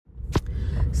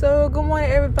So, good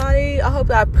morning, everybody. I hope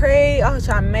y'all pray. I hope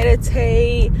y'all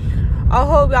meditate. I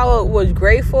hope y'all was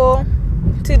grateful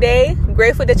today.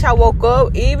 Grateful that y'all woke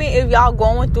up. Even if y'all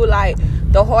going through like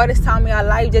the hardest time in your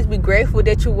life, just be grateful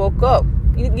that you woke up.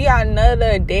 You got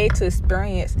another day to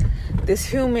experience this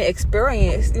human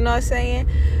experience. You know what I'm saying?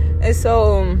 And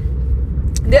so,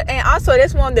 and also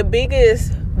that's one of the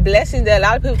biggest blessings that a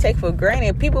lot of people take for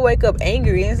granted. People wake up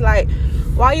angry, and it's like,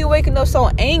 why are you waking up so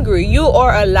angry? You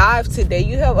are alive today.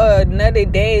 You have another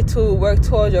day to work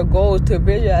towards your goals, to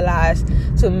visualize,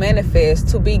 to manifest,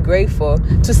 to be grateful,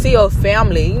 to see your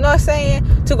family. You know what I'm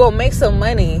saying? To go make some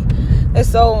money. And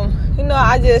so,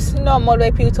 I just,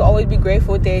 motivate people to always be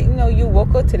grateful that, you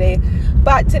woke up today.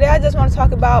 But today I just want to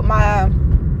talk about my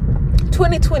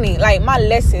 2020, like my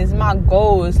lessons, my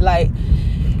goals,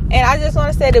 and I just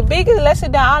want to say the biggest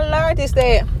lesson that I learned is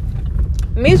that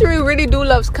misery really do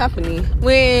loves company.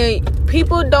 When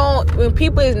people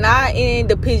is not in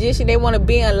the position they want to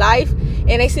be in life,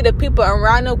 and they see the people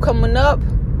around them coming up,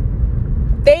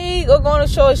 they are going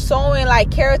to showing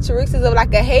like characteristics of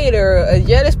like a hater, a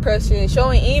jealous person,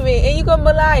 showing envy, and you're going to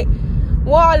be like,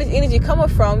 where all this energy coming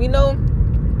from, And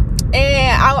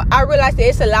I realized that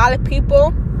it's a lot of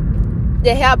people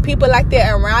that have people like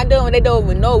that around them and they don't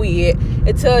even know it yet,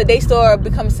 until they start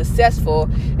becoming successful,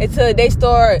 until they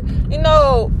start,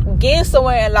 getting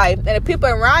somewhere in life. And the people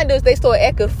around us, they start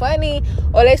acting funny,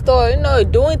 or they start,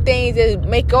 doing things that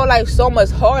make your life so much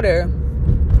harder.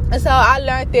 And so I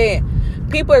learned that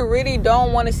people really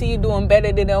don't want to see you doing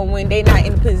better than them when they're not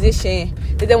in the position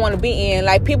that they want to be in.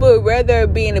 Like, people would rather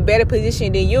be in a better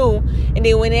position than you, and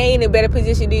then when they ain't in a better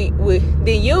position than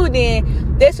you,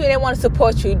 then that's when they want to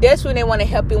support you. That's when they want to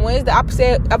help you. When it's the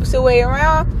opposite way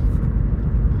around,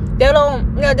 they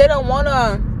don't want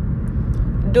to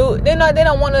they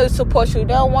don't want to support you.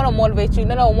 They don't want to motivate you.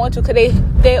 They don't want to, because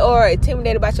they are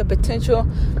intimidated by your potential.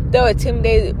 They're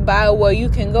intimidated by where you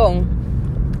can go.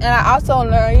 And I also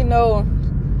learned,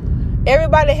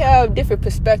 everybody have different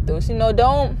perspectives.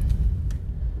 Don't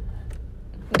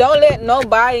let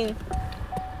nobody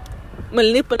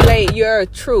manipulate your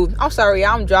truth. I'm sorry,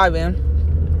 I'm driving,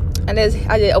 and I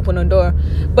just opened the door.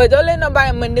 But don't let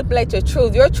nobody manipulate your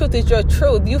truth. Your truth is your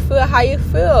truth. You feel how you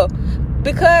feel,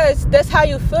 because that's how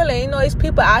you feeling. It's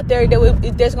people out there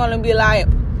that's gonna be like,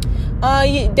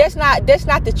 that's not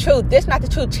the truth. That's not the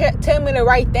truth. Tell me the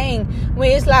right thing.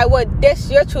 When it's like, well, that's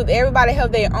your truth. Everybody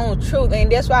have their own truth,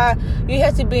 and that's why you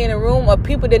have to be in a room of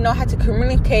people that know how to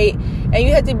communicate, and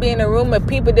you have to be in a room of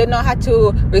people that know how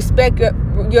to respect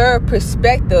your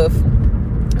perspective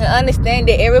and understand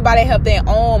that everybody have their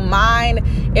own mind.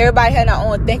 Everybody have their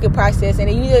own thinking process, and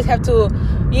you just have to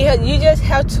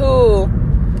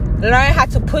learn how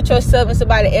to put yourself in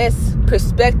somebody else's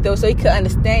perspective so you can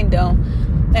understand them.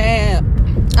 And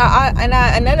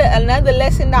another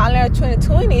lesson that I learned in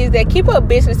 2020 is that keep your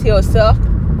business to yourself.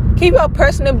 Keep your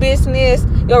personal business,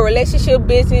 your relationship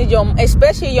business,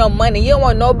 especially your money. You don't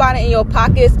want nobody in your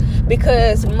pockets,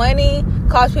 because money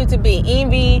causes people to be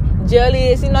envy,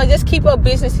 jealous. Just keep your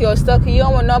business to yourself, because you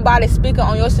don't want nobody speaking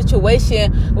on your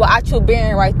situation without you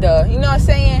being right there. You know what I'm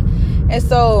saying? And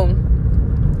so,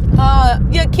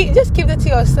 just keep it to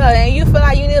yourself. And you feel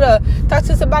like you need to talk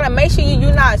to somebody, make sure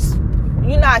you're not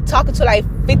talking to like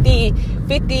 50,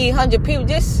 100 people.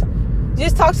 Just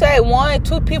talk to that 1 or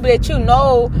 2 people that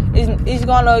is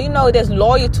gonna, that's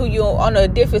loyal to you on a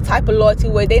different type of loyalty,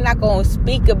 where they're not gonna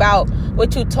speak about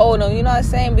what you told them. You know what I'm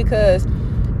saying? Because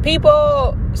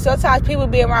sometimes people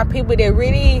be around people that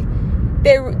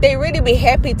really be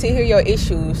happy to hear your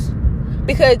issues,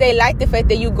 because they like the fact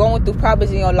that you're going through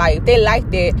problems in your life. They like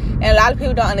that. And a lot of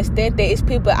people don't understand that it's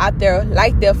people out there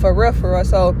like that for real.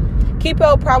 So keep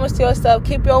your problems to yourself.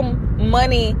 Keep your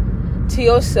money to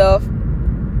yourself.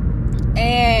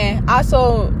 And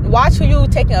also, watch who you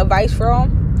taking advice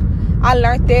from. I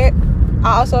learned that.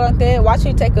 I also learned that. Watch who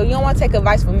you take. You don't want to take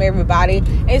advice from everybody.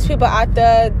 And there's people out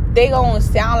there, they going to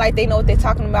sound like they know what they're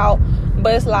talking about,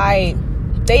 but it's like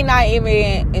they not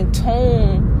even in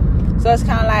tune. So it's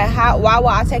kind of like, why would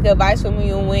I take advice from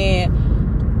you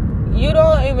when you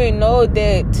don't even know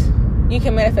that you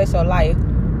can manifest your life?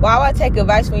 Why would I take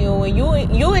advice from you when you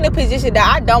in a position that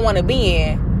I don't want to be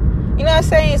in? You know what I'm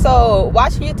saying? So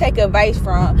watch who you take advice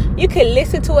from. You can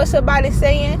listen to what somebody's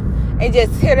saying and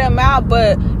just hear them out,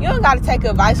 but you don't got to take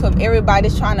advice from everybody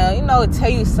that's trying to, tell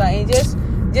you something.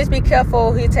 Just be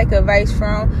careful who you take advice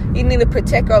from. You need to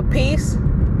protect your peace,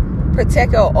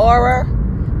 protect your aura.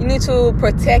 You need to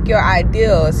protect your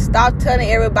ideals. Stop telling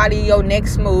everybody your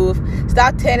next move.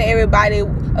 Stop telling everybody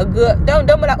don't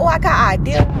be like, oh, I got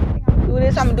ideas. Do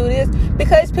this, I'm gonna do this.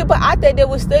 Because people out there that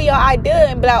will steal your idea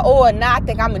and be like, oh, now I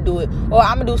think I'm gonna do it, or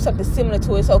I'm gonna do something similar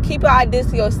to it. So keep your ideas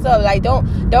to yourself. Like, don't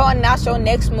announce your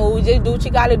next move. Just do what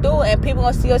you gotta do, and people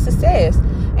gonna see your success.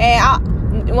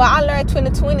 And when I learned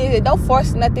 2020 is that don't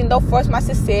force nothing, don't force my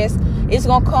success. It's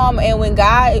gonna come, and when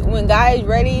God is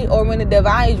ready, or when the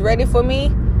divine is ready for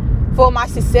me, for my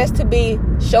success to be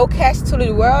showcased to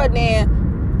the world,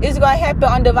 then it's gonna happen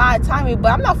on divine timing.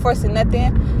 But I'm not forcing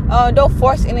nothing. Don't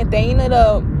force anything. You need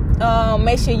to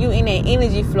make sure you in that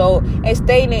energy flow and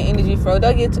stay in that energy flow.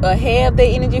 Don't get ahead of the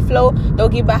energy flow.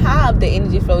 Don't get behind the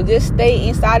energy flow. Just stay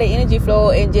inside the energy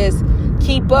flow and just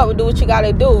keep up and do what you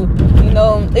gotta do. You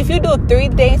know, if you do 3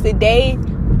 things a day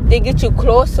that get you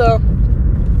closer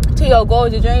to your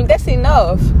goals, your dream, that's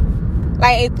enough.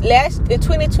 Like in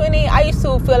 2020, I used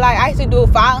to feel like I used to do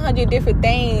 500 different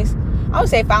things. I would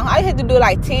say 500. I had to do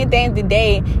like 10 things a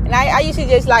day, and I used to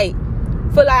just like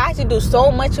feel like I should do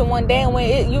so much in one day,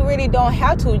 when you really don't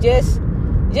have to. Just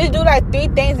do like 3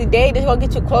 things a day that's gonna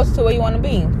get you closer to where you want to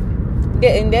be,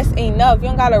 and that's enough. You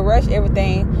don't gotta rush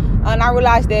everything. And I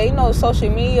realized that, you know,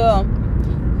 social media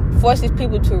forces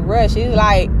people to rush. It's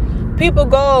like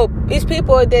it's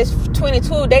people that's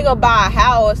 22, they go buy a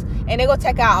house and they go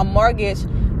take out a mortgage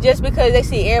just because they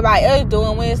see everybody else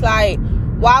doing. When it's like,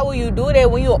 why would you do that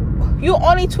when you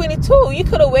only 22? You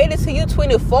could have waited till you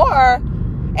 24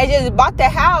 and just bought the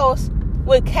house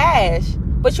with cash.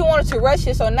 But you wanted to rush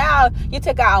it, so now you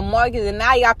took out a mortgage, and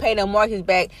now you got to pay the mortgage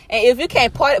back. And if you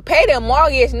can't pay the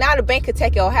mortgage, now the bank could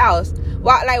take your house.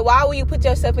 Why would you put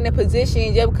yourself in a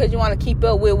position just because you want to keep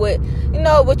up with what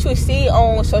you see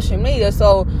on social media?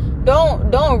 So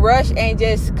don't rush and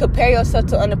just compare yourself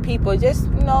to other people. Just,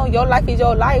 you know, your life is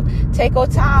your life. Take your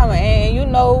time, and you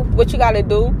know what you got to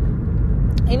do.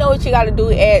 You know what you got to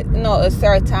do at, you know, a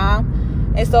certain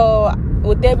time. And so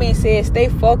with that being said, stay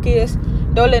focused.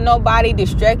 Don't let nobody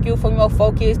distract you from your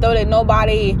focus. Don't let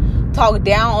nobody talk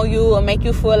down on you or make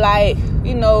you feel like,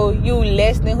 you know, you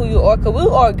less than who you are. Because we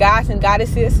are gods and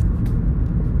goddesses.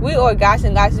 We are gods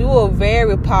and goddesses. We are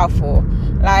very powerful.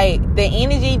 Like, the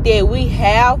energy that we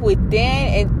have within,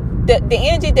 and the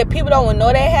energy that people don't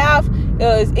know they have,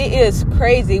 it is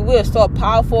crazy. We are so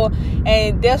powerful.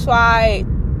 And that's why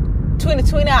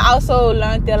 2020, I also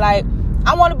learned that, like,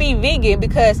 I want to be vegan,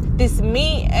 because this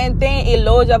meat and thing, it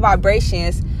lowers your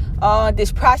vibrations.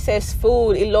 This processed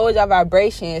food, it lowers your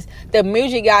vibrations. The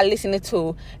music y'all listening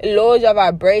to, it lowers your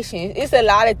vibrations. It's a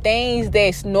lot of things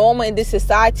that's normal in this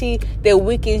society that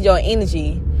weakens your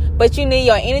energy. But you need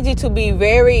your energy to be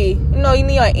very,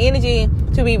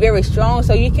 strong,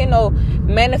 so you can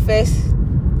manifest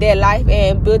that life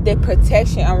and build that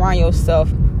protection around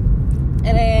yourself.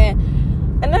 And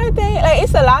then another thing, like,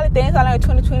 it's a lot of things I learned in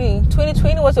 2020.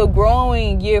 2020 was a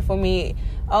growing year for me.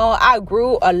 I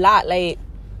grew a lot. Like,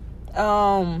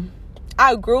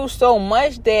 I grew so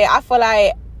much that I feel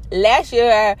like last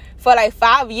year, for like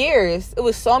 5 years, it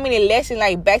was so many lessons,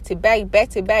 like back to back.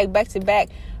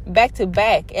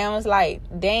 And I was like,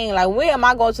 dang, like, when am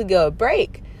I going to get a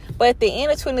break? But at the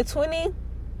end of 2020,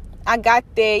 I got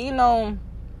that, you know,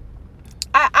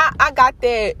 I got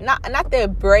that, not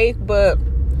that break, but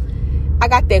I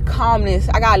got that calmness.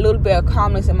 I got a little bit of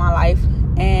calmness in my life.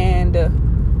 And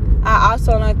I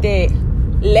also learned that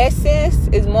lessons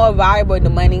is more valuable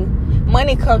than money.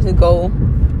 Money comes and go,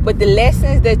 but the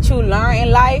lessons that you learn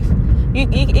in life,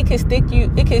 it can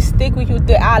stick with you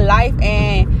throughout life,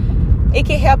 and it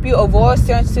can help you avoid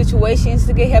certain situations.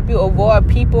 It can help you avoid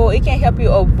people. It can help you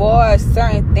avoid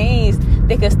certain things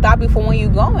that can stop you from where you're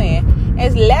going.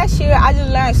 As last year, I just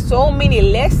learned so many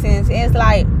lessons, and it's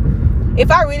like, if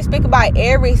I really speak about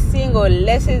every single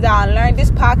lesson that I learned,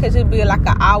 this podcast would be like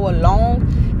an hour long.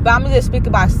 But I'm just speaking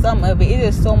about some of it. It's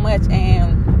just so much,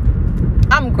 and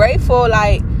I'm grateful.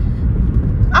 Like,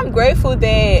 I'm grateful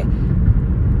that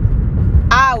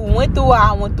I went through what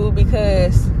I went through,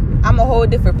 because I'm a whole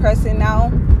different person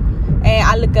now, and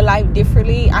I look at life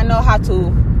differently. I know how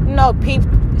to,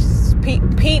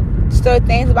 peep certain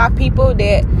things about people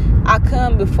that I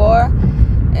couldn't before,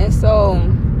 and so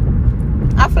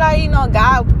I feel like,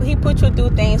 God, He put you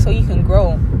through things so you can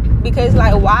grow. Because,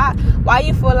 like, why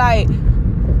you feel like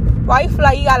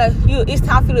it's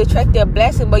time for you to attract that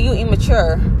blessing, but you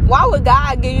immature? Why would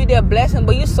God give you that blessing,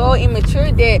 but you so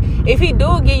immature that if He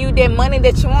do give you that money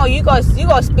that you want, you gonna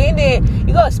spend it, and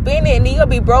then you gonna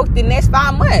be broke the next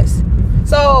 5 months?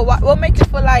 So what makes you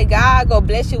feel like God gonna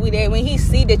bless you with that when He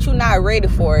see that you're not ready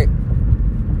for it?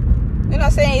 You know what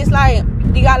I'm saying? It's like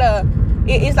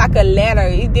it's like a ladder.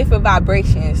 It's different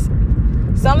vibrations.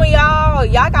 Some of y'all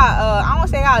got, I don't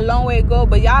say y'all a long way to go,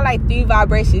 but y'all like 3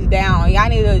 vibrations down. Y'all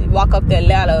need to walk up that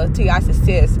ladder to y'all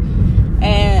success.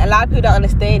 And a lot of people don't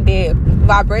understand that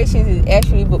vibrations is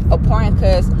actually important,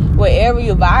 because wherever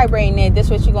you're vibrating at, that's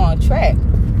what you're going to attract.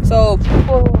 So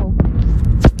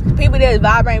people that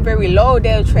vibrate very low,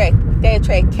 they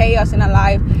attract chaos in their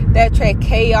life. They attract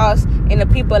chaos in the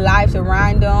people's lives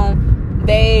around them.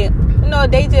 They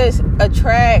just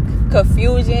attract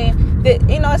confusion. They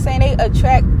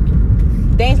attract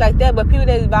things like that. But people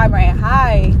that vibrate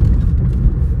high,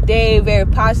 they very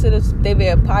positive. They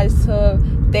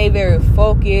very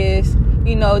focused.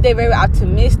 They're very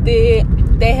optimistic.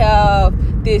 They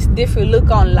have this different look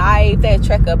on life. They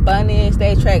attract abundance.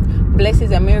 They attract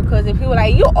blessings and miracles. And people are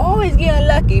like, you always getting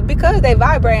lucky, because they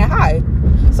vibrating high.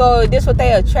 So that's what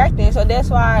they attracting. So that's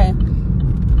why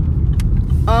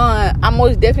I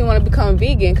most definitely want to become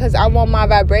vegan, because I want my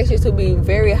vibrations to be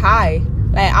very high.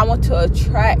 Like, I want to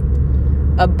attract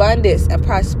abundance and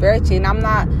prosperity. And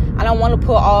I don't want to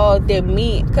put all the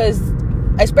meat, because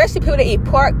especially people that eat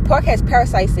pork has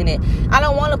parasites in it. I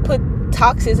don't want to put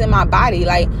toxins in my body.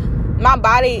 Like, my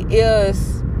body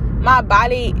is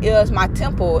my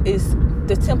temple, is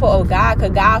the temple of God,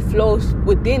 because God flows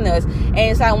within us. And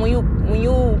it's like when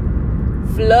you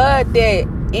flood that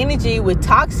energy with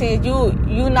toxins,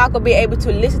 you're not gonna be able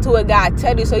to listen to what God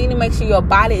tells you. So you need to make sure your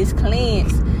body is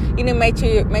cleansed. You need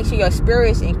to make sure your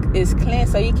spirit is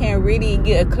cleansed, so you can really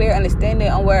get a clear understanding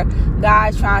on where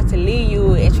God's trying to lead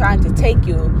you and trying to take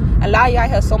you. A lot of y'all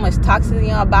have so much toxins in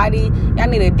your body. Y'all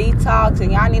need a detox,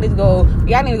 and y'all need to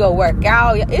go work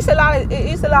out. It's a lot of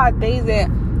things that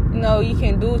you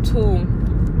can do to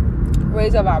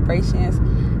raise your vibrations.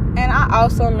 And I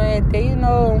also learned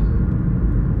that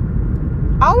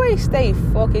always stay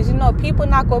focused. People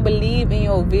not gonna believe in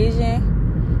your vision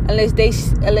unless they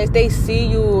see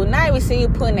you, not even see you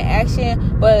put in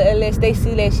action, but unless they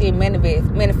see that shit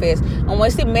manifest. And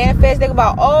once it manifests, they go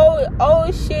about,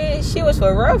 oh shit, she was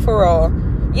for real.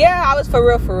 Yeah, I was for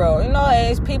real. And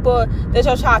it's people that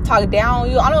just try to talk down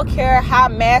on you. I don't care how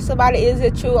mad somebody is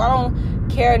at you. I don't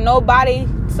care.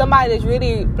 Somebody that's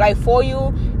really like for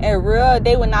you and real,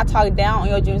 they will not talk down on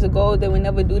your dreams and goals. They will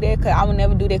never do that, because I will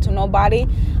never do that to nobody.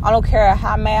 I don't care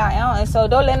how mad I am. And so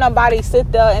don't let nobody sit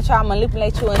there and try to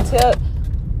manipulate you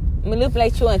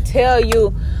and tell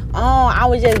you, oh, I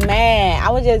was just mad.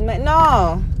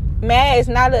 No, mad is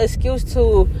not an excuse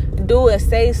to do and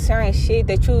say certain shit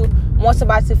that you want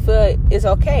somebody to feel is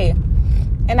okay.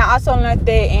 And I also learned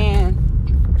that in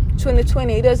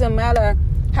 2020, it doesn't matter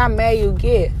how mad you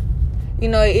get.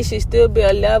 It should still be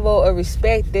a level of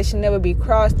respect that should never be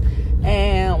crossed.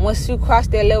 And once you cross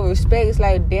that level of respect, it's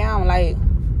like, damn, like,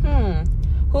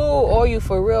 who are you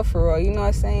for real? You know what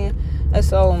I'm saying? And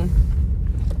so,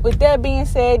 with that being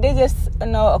said, there's just,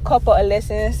 a couple of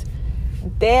lessons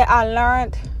that I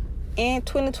learned in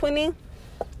 2020.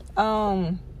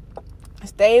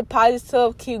 Stay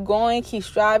positive, keep going, keep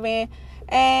striving,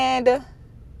 and,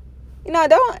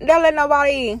 don't let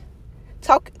nobody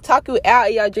talk you out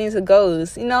of your dreams and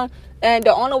goals, and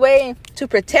the only way to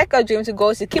protect your dreams and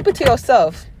goals is keep it to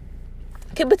yourself,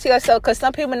 because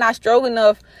some people are not strong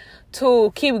enough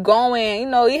to keep going.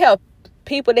 You have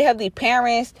people, they have these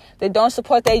parents that don't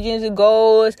support their dreams and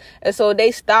goals, and so they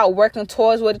stop working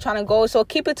towards what they're trying to go. So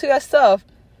keep it to yourself,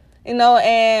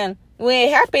 and when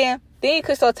it happens, then you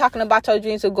can start talking about your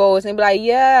dreams and goals and be like,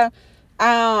 yeah,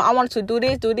 I wanted to do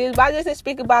this, but I just didn't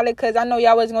speak about it because I know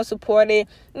y'all wasn't going to support it.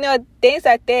 Things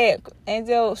like that. And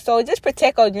so just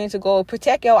protect your dreams and goals.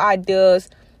 Protect your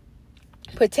ideas.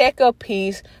 Protect your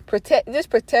peace. Protect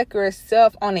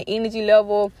yourself on the energy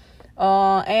level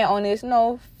and on this,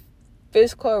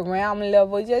 physical realm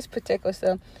level. Just protect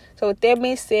yourself. So with that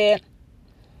being said,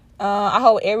 I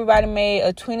hope everybody made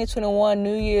a 2021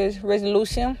 New Year's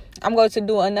resolution. I'm going to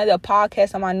do another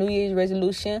podcast on my New Year's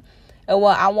resolution. And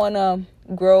what I want to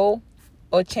grow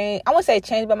or change. I won't say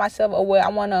change by myself, or what I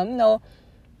want to,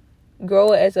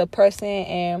 grow as a person,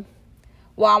 and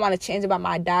what I want to change about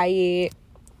my diet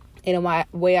and my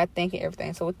way I think and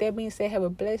everything. So with that being said, have a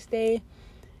blessed day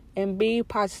and be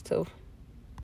positive.